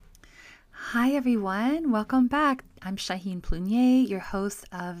Hi, everyone. Welcome back. I'm Shaheen Plunier, your host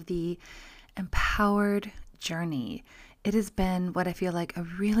of the Empowered Journey. It has been what I feel like a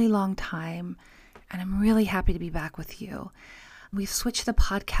really long time, and I'm really happy to be back with you. We've switched the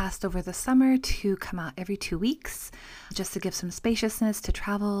podcast over the summer to come out every 2 weeks, just to give some spaciousness to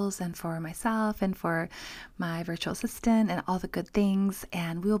travels and for myself and for my virtual assistant and all the good things.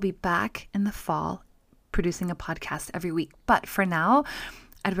 And we'll be back in the fall producing a podcast every week. But for now,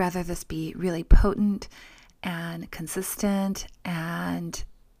 I'd rather this be really potent and consistent, and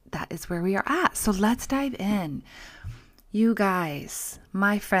that is where we are at. So let's dive in. You guys,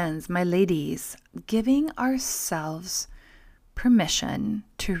 my friends, my ladies, giving ourselves permission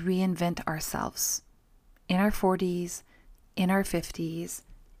to reinvent ourselves in our 40s, in our 50s,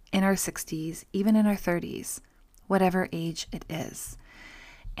 in our 60s, even in our 30s, whatever age it is.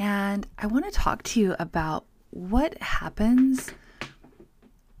 And I want to talk to you about what happens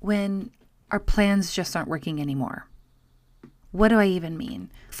when our plans just aren't working anymore. What do I even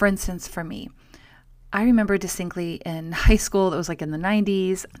mean? For instance, for me, I remember distinctly in high school, it was like in the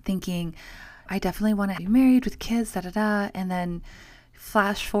 90s, thinking, I definitely want to be married with kids, And then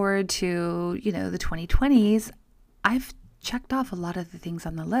flash forward to, the 2020s, I've checked off a lot of the things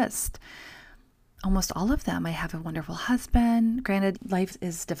on the list. Almost all of them. I have a wonderful husband. Granted, life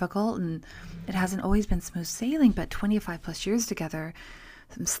is difficult and it hasn't always been smooth sailing, but 25 plus years together,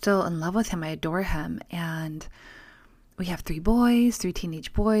 I'm still in love with him. I adore him. And we have 3 boys, 3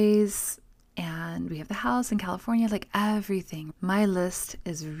 teenage boys, and we have the house in California, like everything. My list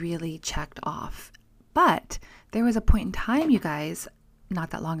is really checked off. But there was a point in time, you guys,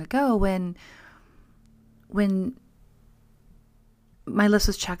 not that long ago, when my list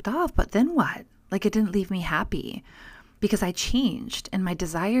was checked off, but then what? Like, it didn't leave me happy because I changed and my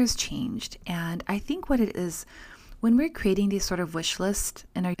desires changed. And I think what it is, when we're creating these sort of wish lists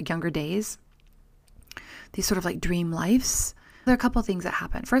in our younger days, these sort of like dream lives, there are a couple of things that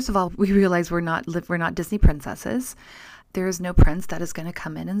happen. First of all, we realize we're not Disney princesses. There is no prince that is going to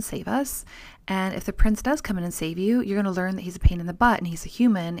come in and save us. And if the prince does come in and save you, you're going to learn that he's a pain in the butt and he's a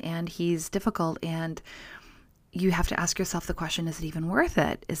human and he's difficult. And you have to ask yourself the question, is it even worth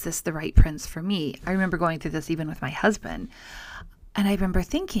it? Is this the right prince for me? I remember going through this even with my husband. And I remember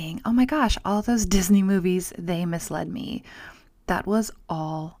thinking, oh my gosh, all those Disney movies, they misled me. That was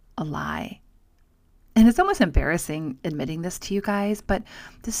all a lie. And it's almost embarrassing admitting this to you guys, but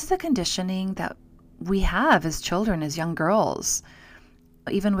this is a conditioning that we have as children, as young girls,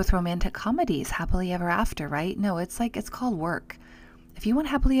 even with romantic comedies, happily ever after, right? No, it's called work. If you want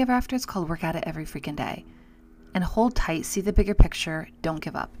happily ever after, it's called work at it every freaking day. And hold tight, see the bigger picture, don't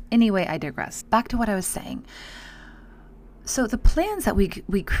give up. Anyway, I digress. Back to what I was saying. So the plans that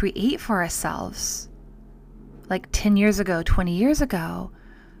we create for ourselves, like 10 years ago, 20 years ago,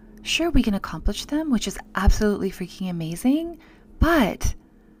 sure, we can accomplish them, which is absolutely freaking amazing. But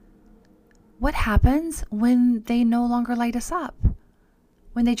what happens when they no longer light us up?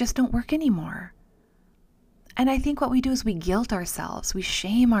 When they just don't work anymore? And I think what we do is we guilt ourselves. We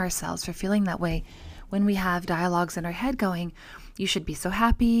shame ourselves for feeling that way when we have dialogues in our head going, you should be so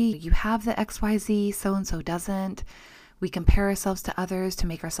happy. You have the XYZ, so-and-so doesn't. We compare ourselves to others to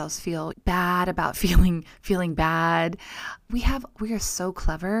make ourselves feel bad about feeling bad. We are so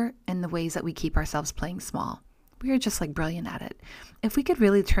clever in the ways that we keep ourselves playing small. We are just like brilliant at it. If we could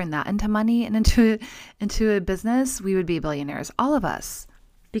really turn that into money and into a business, we would be billionaires, all of us,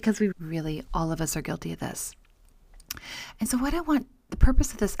 because all of us are guilty of this. And so the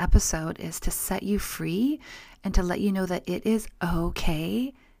purpose of this episode is to set you free and to let you know that it is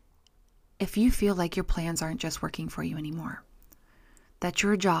okay if you feel like your plans aren't just working for you anymore, that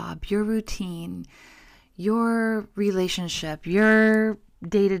your job, your routine, your relationship, your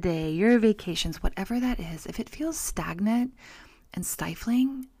day-to-day, your vacations, whatever that is, if it feels stagnant and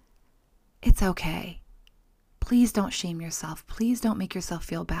stifling, it's okay. Please don't shame yourself. Please don't make yourself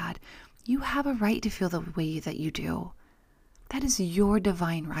feel bad. You have a right to feel the way that you do. That is your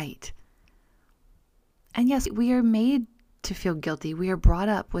divine right. And yes, we are made to feel guilty. We are brought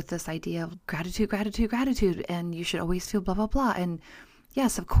up with this idea of gratitude, and you should always feel blah, blah, blah. And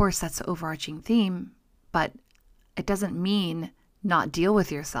yes, of course, that's the overarching theme, but it doesn't mean not deal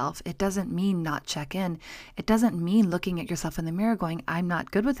with yourself. It doesn't mean not check in. It doesn't mean looking at yourself in the mirror going, I'm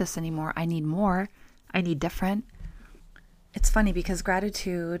not good with this anymore. I need more. I need different. It's funny because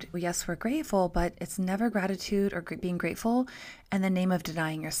gratitude, yes, we're grateful, but it's never gratitude or being grateful in the name of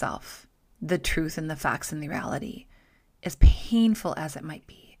denying yourself the truth and the facts and the reality. As painful as it might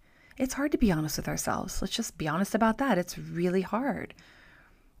be, it's hard to be honest with ourselves. Let's just be honest about that. It's really hard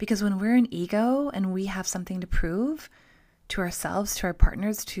because when we're in ego and we have something to prove to ourselves, to our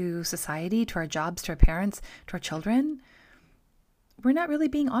partners, to society, to our jobs, to our parents, to our children, we're not really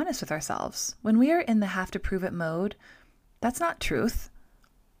being honest with ourselves. When we are in the have to prove it mode, that's not truth.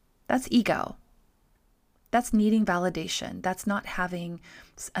 That's ego. That's needing validation. That's not having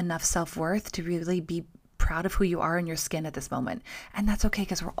enough self-worth to really be proud of who you are in your skin at this moment. And that's okay,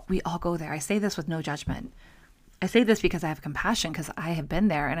 because we all go there. I say this with no judgment. I say this because I have compassion, because I have been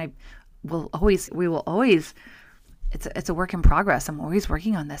there, and we will always, it's a work in progress. I'm always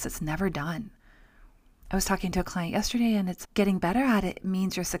working on this. It's never done. I was talking to a client yesterday, and it's getting better at it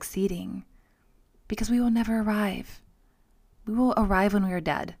means you're succeeding, because we will never arrive. We will arrive when we are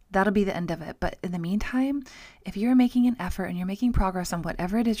dead. That'll be the end of it. But in the meantime, if you're making an effort and you're making progress on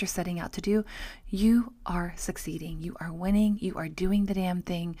whatever it is you're setting out to do, you are succeeding. You are winning. You are doing the damn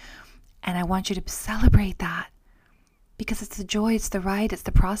thing. And I want you to celebrate that, because it's the joy, it's the ride, it's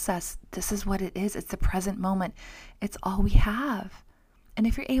the process. This is what it is. It's the present moment. It's all we have. And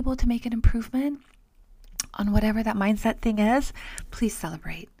if you're able to make an improvement on whatever that mindset thing is, please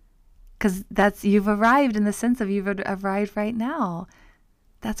celebrate. Because you've arrived in the sense of you've arrived right now.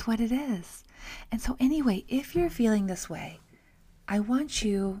 That's what it is. And so anyway, if you're feeling this way, I want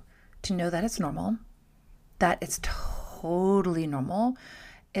you to know that it's normal, that it's totally normal.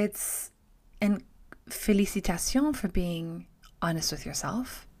 It's an felicitation for being honest with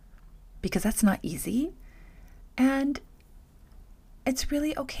yourself, because that's not easy. And it's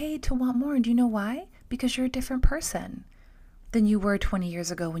really okay to want more. And do you know why? Because you're a different person than you were 20 years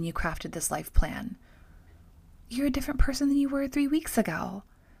ago when you crafted this life plan. You're a different person than you were 3 weeks ago.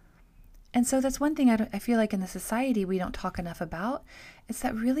 And so that's one thing I feel like in the society we don't talk enough about. It's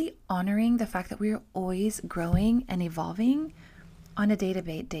that really honoring the fact that we are always growing and evolving on a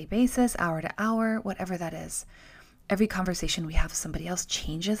day-to-day basis, hour to hour, whatever that is. Every conversation we have with somebody else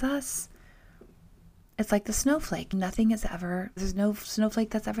changes us. It's like the snowflake. There's no snowflake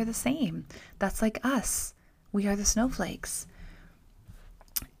that's ever the same. That's like us. We are the snowflakes.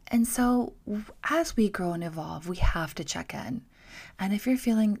 And so as we grow and evolve, we have to check in. And if you're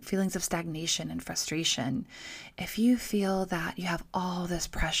feeling feelings of stagnation and frustration, if you feel that you have all this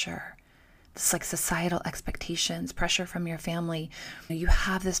pressure, this like societal expectations, pressure from your family, you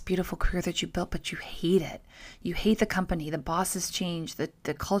have this beautiful career that you built, but you hate it. You hate the company, the boss has changed,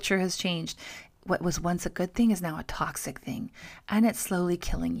 the culture has changed. What was once a good thing is now a toxic thing, and it's slowly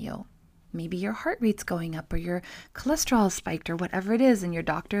killing you. Maybe your heart rate's going up, or your cholesterol is spiked, or whatever it is, and your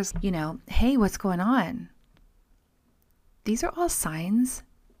doctor's, hey, what's going on? These are all signs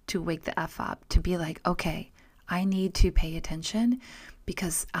to wake the F up, to be like, okay, I need to pay attention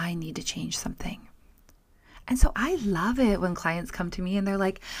because I need to change something. And so I love it when clients come to me and they're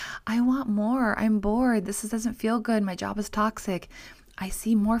like, I want more. I'm bored. This doesn't feel good. My job is toxic. I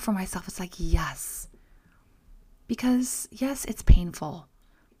see more for myself. It's like, yes. Because yes, it's painful.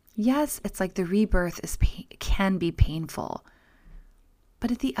 Yes, it's like the rebirth can be painful.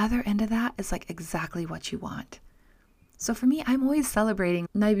 But at the other end of that is like exactly what you want. So for me, I'm always celebrating,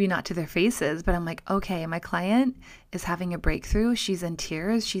 maybe not to their faces, but I'm like, okay, my client is having a breakthrough. She's in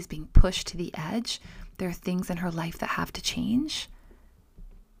tears. She's being pushed to the edge. There are things in her life that have to change.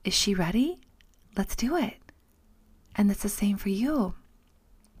 Is she ready? Let's do it. And it's the same for you.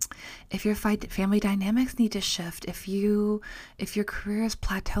 If your family dynamics need to shift, if your career is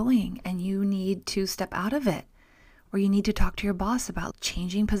plateauing and you need to step out of it, or you need to talk to your boss about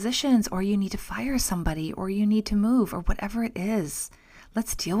changing positions, or you need to fire somebody, or you need to move, or whatever it is,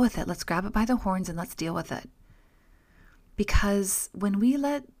 let's deal with it. Let's grab it by the horns and let's deal with it. Because when we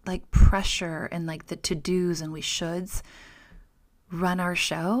let like pressure and like the to-dos and we shoulds run our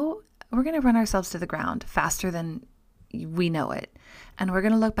show, we're going to run ourselves to the ground faster than we know it. And we're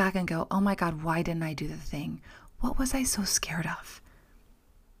going to look back and go, oh my God, why didn't I do the thing? What was I so scared of?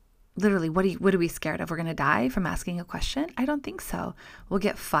 Literally, what are we scared of? We're going to die from asking a question? I don't think so. We'll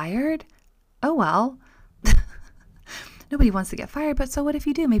get fired? Oh, well. Nobody wants to get fired, but so what if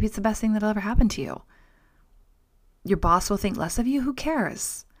you do? Maybe it's the best thing that'll ever happen to you. Your boss will think less of you. Who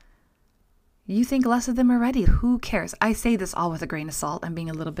cares? You think less of them already. Who cares? I say this all with a grain of salt. I'm being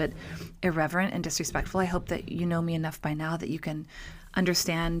a little bit irreverent and disrespectful. I hope that you know me enough by now that you can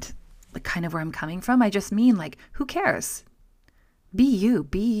understand like kind of where I'm coming from. I just mean like, who cares? Be you.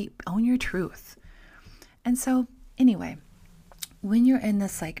 Own your truth. And so anyway, when you're in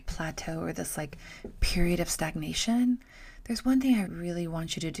this like plateau or this like period of stagnation, there's one thing I really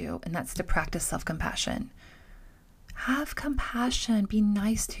want you to do, and that's to practice self-compassion. Have compassion. Be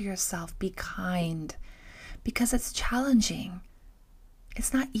nice to yourself. Be kind, because it's challenging.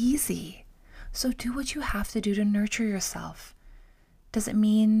 It's not easy. So do what you have to do to nurture yourself. Does it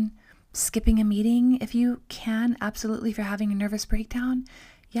mean skipping a meeting if you can, absolutely, if you're having a nervous breakdown.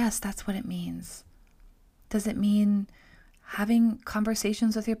 Yes, that's what it means. Does it mean having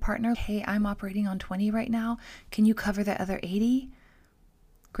conversations with your partner? Hey, I'm operating on 20 right now. Can you cover the other 80?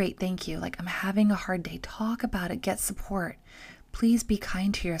 Great, thank you. Like, I'm having a hard day. Talk about it. Get support. Please be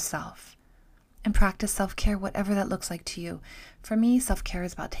kind to yourself and practice self-care, whatever that looks like to you. For me, self-care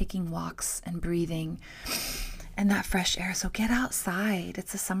is about taking walks and breathing and that fresh air. So get outside.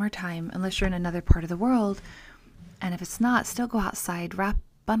 It's the summertime, unless you're in another part of the world. And if it's not, still go outside,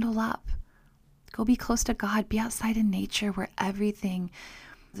 bundle up. Go be close to God. Be outside in nature where everything,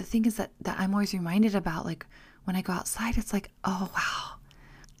 the thing is that I'm always reminded about, like, when I go outside, it's like, oh, wow.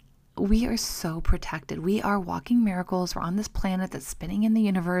 We are so protected. We are walking miracles. We're on this planet that's spinning in the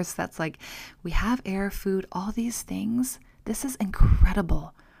universe. That's like, we have air, food, all these things. This is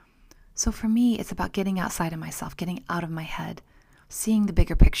incredible. So for me, it's about getting outside of myself, getting out of my head, seeing the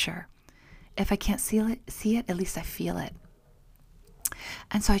bigger picture. If I can't see it, at least I feel it.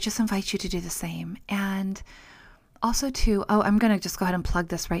 And so I just invite you to do the same. And also I'm going to just go ahead and plug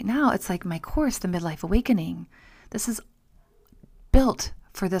this right now. It's like my course, The Midlife Awakening. This is built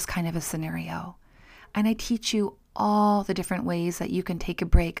for this kind of a scenario. And I teach you all the different ways that you can take a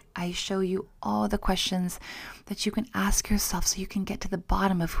break. I show you all the questions that you can ask yourself so you can get to the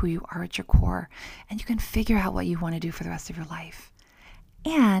bottom of who you are at your core, and you can figure out what you want to do for the rest of your life.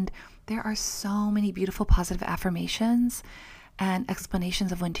 And there are so many beautiful positive affirmations and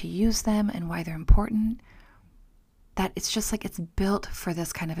explanations of when to use them and why they're important, that it's just like it's built for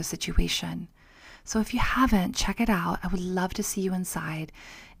this kind of a situation. So if you haven't, check it out. I would love to see you inside.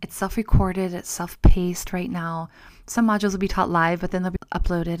 It's self-recorded, it's self-paced right now. Some modules will be taught live, but then they'll be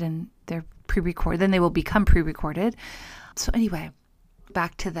uploaded and they're pre-recorded. Then they will become pre-recorded. So anyway,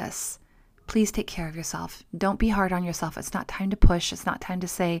 back to this. Please take care of yourself. Don't be hard on yourself. It's not time to push. It's not time to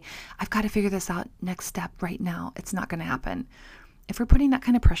say, I've got to figure this out next step right now. It's not going to happen. If we're putting that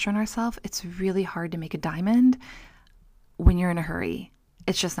kind of pressure on ourselves, it's really hard to make a diamond when you're in a hurry.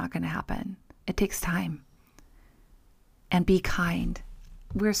 It's just not going to happen. It takes time. And be kind.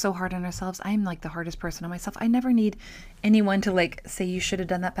 We're so hard on ourselves. I'm like the hardest person on myself. I never need anyone to like say you should have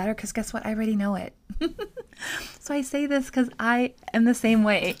done that better, because guess what? I already know it. So I say this because I am the same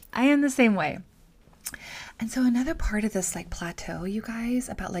way. I am the same way. And so another part of this like plateau, you guys,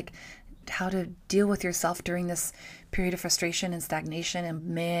 about like how to deal with yourself during this period of frustration and stagnation and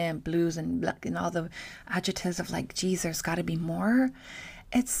meh, blues and all the adjectives of like, geez, there's got to be more.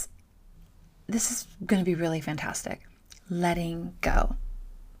 This is going to be really fantastic. Letting go.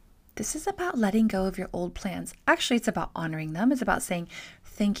 This is about letting go of your old plans. Actually, it's about honoring them. It's about saying,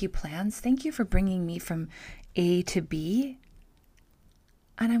 thank you, plans. Thank you for bringing me from A to B.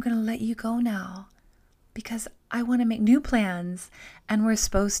 And I'm going to let you go now because I want to make new plans. And we're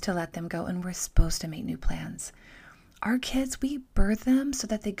supposed to let them go, and we're supposed to make new plans. Our kids, we birth them so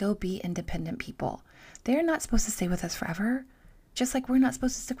that they go be independent people. They're not supposed to stay with us forever. Just like we're not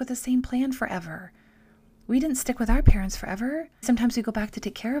supposed to stick with the same plan forever. We didn't stick with our parents forever. Sometimes we go back to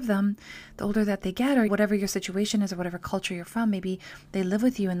take care of them the older that they get, or whatever your situation is, or whatever culture you're from. Maybe they live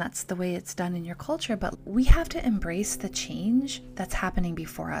with you and that's the way it's done in your culture. But we have to embrace the change that's happening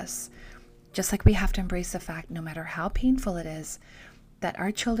before us. Just like we have to embrace the fact, no matter how painful it is, that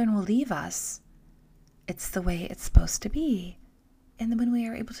our children will leave us. It's the way it's supposed to be. And then when we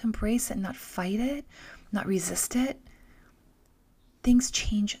are able to embrace it and not fight it, not resist it, things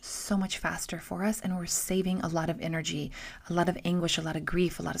change so much faster for us, and we're saving a lot of energy, a lot of anguish, a lot of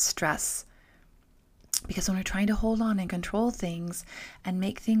grief, a lot of stress. Because when we're trying to hold on and control things and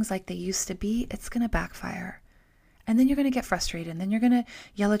make things like they used to be, it's going to backfire. And then you're going to get frustrated, and then you're going to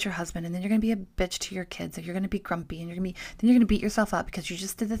yell at your husband, and then you're going to be a bitch to your kids, or you're going to be grumpy, and then you're going to beat yourself up because you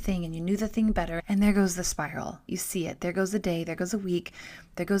just did the thing and you knew the thing better. And there goes the spiral. You see it. There goes the day. There goes the week.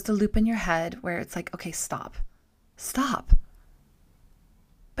 There goes the loop in your head where it's like, okay, stop.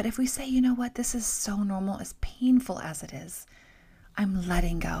 But if we say, you know what, this is so normal, as painful as it is, I'm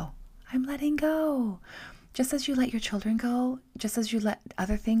letting go. I'm letting go. Just as you let your children go, just as you let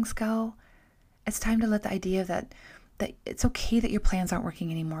other things go, it's time to let the idea that it's okay that your plans aren't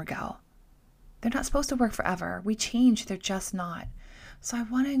working anymore go. They're not supposed to work forever. We change, they're just not. So I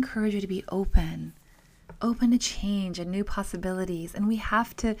want to encourage you to be open to change and new possibilities. And we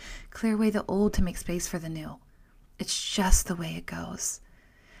have to clear away the old to make space for the new. It's just the way it goes.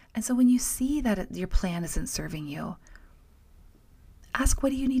 And so when you see that your plan isn't serving you, ask,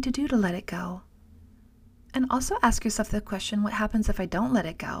 what do you need to do to let it go? And also ask yourself the question, what happens if I don't let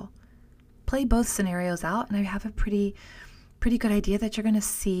it go? Play both scenarios out, and I have a pretty good idea that you're going to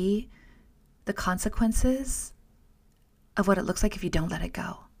see the consequences of what it looks like if you don't let it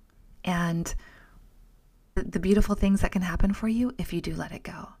go. and the beautiful things that can happen for you if you do let it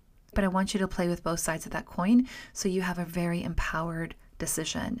go. But I want you to play with both sides of that coin so you have a very empowered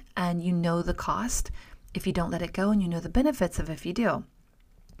decision and you know the cost if you don't let it go and you know the benefits of if you do.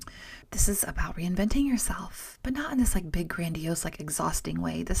 This is about reinventing yourself, but not in this like big, grandiose, like exhausting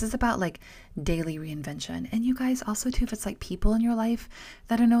way. This is about like daily reinvention. And you guys also too, if it's like people in your life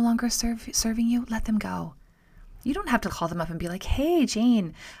that are no longer serving you, let them go. You don't have to call them up and be like, hey,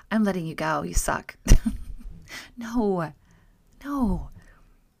 Jane, I'm letting you go. You suck. No.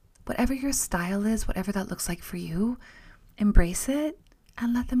 Whatever your style is, whatever that looks like for you, embrace it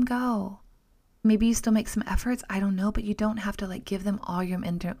and let them go. Maybe you still make some efforts, I don't know, but you don't have to like give them all your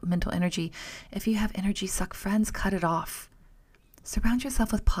mental energy. If you have energy suck friends, cut it off. Surround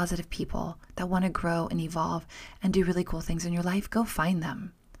yourself with positive people that want to grow and evolve and do really cool things in your life. Go find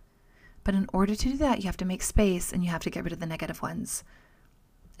them. But in order to do that, you have to make space and you have to get rid of the negative ones.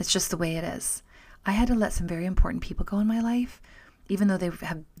 It's just the way it is. I had to let some very important people go in my life, even though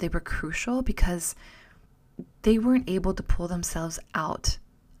they were crucial, because they weren't able to pull themselves out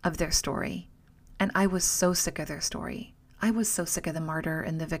of their story. And I was so sick of their story. I was so sick of the martyr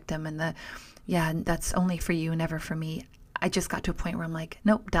and the victim and the, yeah, that's only for you, never for me. I just got to a point where I'm like,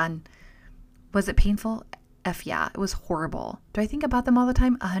 nope, done. Was it painful? Yeah, it was horrible. Do I think about them all the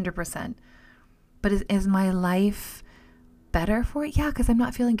time? 100%. But is my life better for it? Yeah, because I'm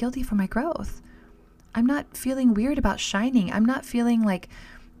not feeling guilty for my growth. I'm not feeling weird about shining. I'm not feeling like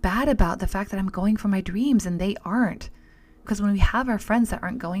bad about the fact that I'm going for my dreams and they aren't. Because when we have our friends that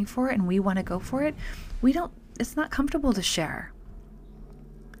aren't going for it and we want to go for it, it's not comfortable to share.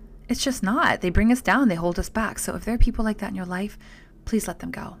 It's just not. They bring us down. They hold us back. So if there are people like that in your life, please let them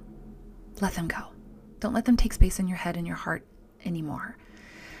go. Let them go. Don't let them take space in your head and your heart anymore.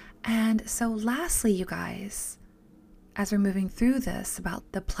 And so lastly, you guys, as we're moving through this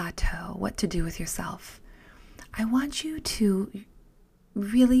about the plateau, what to do with yourself, I want you to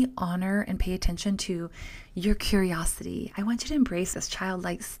really honor and pay attention to your curiosity. I want you to embrace this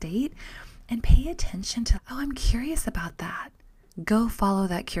childlike state and pay attention to, oh, I'm curious about that. Go follow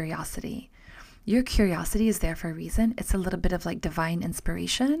that curiosity. Your curiosity is there for a reason. It's a little bit of like divine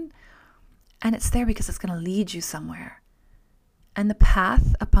inspiration, and it's there because it's going to lead you somewhere. And the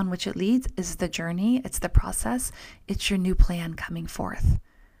path upon which it leads is the journey. It's the process. It's your new plan coming forth.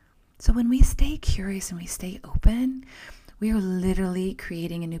 So when we stay curious and we stay open, we are literally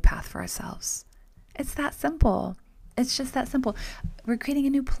creating a new path for ourselves. It's that simple. It's just that simple. We're creating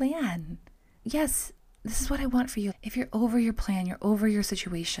a new plan. Yes, this is what I want for you. If you're over your plan, you're over your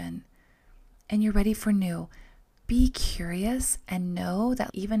situation, and you're ready for new, be curious and know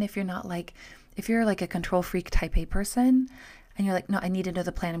that even if you're not like, if you're like a control freak type A person, and you're like, no, I need to know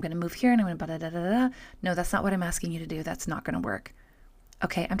the plan. I'm going to move here and I'm going to da-da-da-da-da. No, that's not what I'm asking you to do. That's not going to work.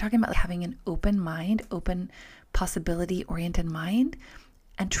 Okay, I'm talking about having an open mind, open possibility-oriented mind,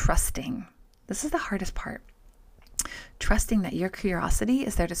 and trusting. This is the hardest part. Trusting that your curiosity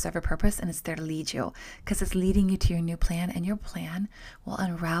is there to serve a purpose and it's there to lead you, because it's leading you to your new plan, and your plan will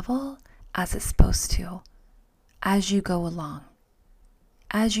unravel as it's supposed to as you go along,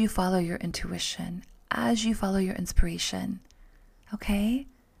 as you follow your intuition, as you follow your inspiration. Okay?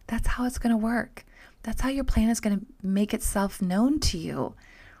 That's how it's going to work. That's how your plan is going to make itself known to you.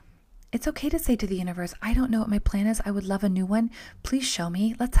 It's okay to say to the universe, I don't know what my plan is. I would love a new one. Please show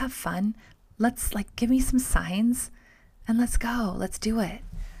me. Let's have fun. Let's give me some signs and let's go. Let's do it.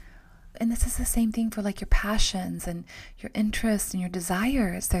 And this is the same thing for like your passions and your interests and your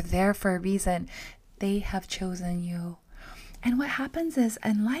desires. They're there for a reason. They have chosen you. And what happens is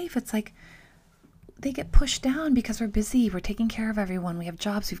in life, it's like they get pushed down because we're busy. We're taking care of everyone. We have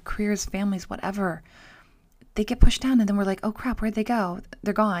jobs, we have careers, families, whatever. They get pushed down and then we're like, oh crap, where'd they go?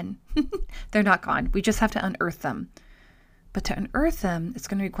 They're gone. They're not gone. We just have to unearth them. But to unearth them, it's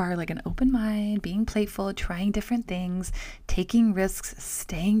going to require like an open mind, being playful, trying different things, taking risks,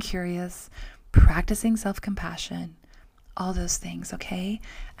 staying curious, practicing self-compassion, all those things, okay?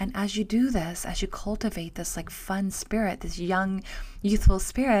 And as you do this, as you cultivate this like fun spirit, this young, youthful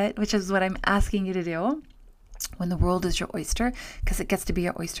spirit, which is what I'm asking you to do when the world is your oyster, because it gets to be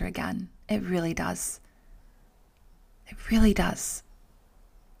your oyster again. It really does. It really does.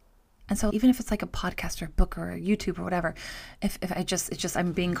 And so even if it's like a podcast or a book or a YouTube or whatever, if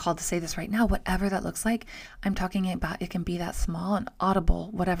I'm being called to say this right now, whatever that looks like, I'm talking about, it can be that small, an Audible,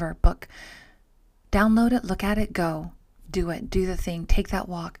 whatever book. Download it, look at it, go. Do it, do the thing, take that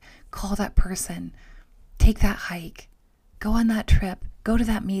walk, call that person, take that hike, go on that trip, go to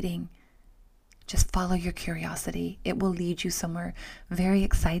that meeting. Just follow your curiosity. It will lead you somewhere very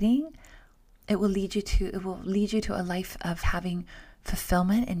exciting. It will lead you to a life of having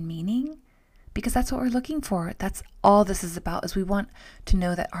fulfillment and meaning, because that's what we're looking for. That's all this is about, is we want to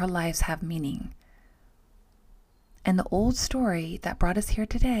know that our lives have meaning. And the old story that brought us here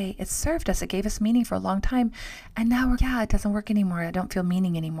today, it served us. It gave us meaning for a long time. And now it doesn't work anymore. I don't feel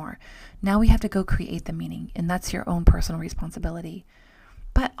meaning anymore. Now we have to go create the meaning. And that's your own personal responsibility.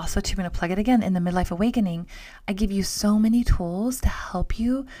 But also, too, I'm going to plug it again. In the Midlife Awakening, I give you so many tools to help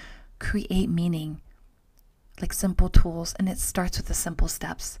you create meaning, like simple tools. And it starts with the simple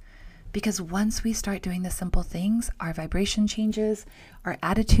steps. Because once we start doing the simple things, our vibration changes, our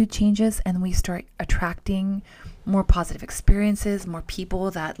attitude changes, and we start attracting more positive experiences, more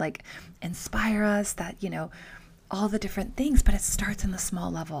people that like inspire us, that, all the different things. But it starts in the small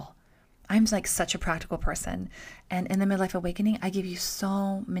level. I'm like such a practical person. And in the Midlife Awakening, I give you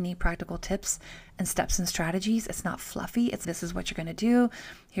so many practical tips and steps and strategies. It's not fluffy. This is what you're going to do.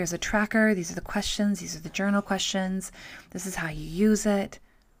 Here's a tracker. These are the questions. These are the journal questions. This is how you use it.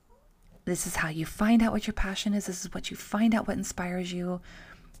 This is how you find out what your passion is. This is what you find out what inspires you.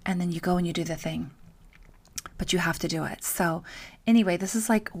 And then you go and you do the thing. But you have to do it. So anyway, this is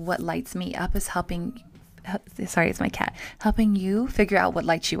like what lights me up, is helping you figure out what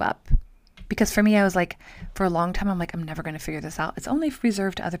lights you up. Because for me, I was like, for a long time, I'm like, I'm never going to figure this out. It's only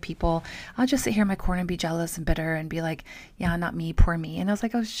reserved to other people. I'll just sit here in my corner and be jealous and bitter and be like, yeah, not me, poor me. And I was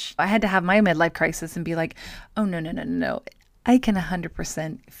like, I had to have my midlife crisis and be like, oh, no. I can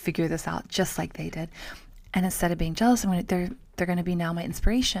 100% figure this out just like they did. And instead of being jealous, they're going to be now my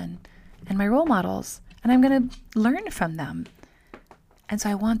inspiration and my role models. And I'm going to learn from them. And so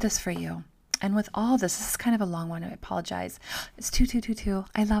I want this for you. And with all this is kind of a long one. I apologize. It's 2222.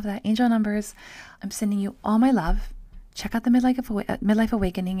 I love that. Angel numbers. I'm sending you all my love. Check out the Midlife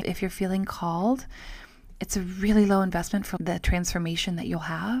Awakening if you're feeling called. It's a really low investment for the transformation that you'll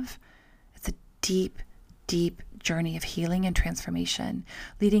have. It's a deep, deep journey of healing and transformation,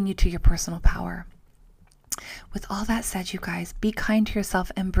 leading you to your personal power. With all that said, you guys, be kind to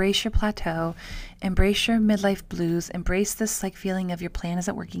yourself, embrace your plateau, embrace your midlife blues, embrace this like feeling of your plan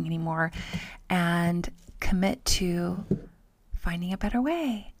isn't working anymore, and commit to finding a better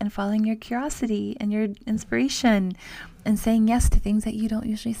way and following your curiosity and your inspiration and saying yes to things that you don't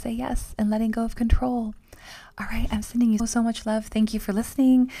usually say yes, and letting go of control. All right, I'm sending you so much love. Thank you for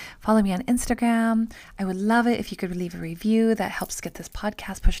listening. Follow me on Instagram. I would love it if you could leave a review. That helps get this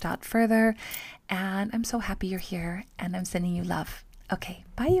podcast pushed out further. And I'm so happy you're here, and I'm sending you love. Okay,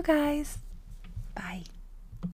 bye, you guys. Bye.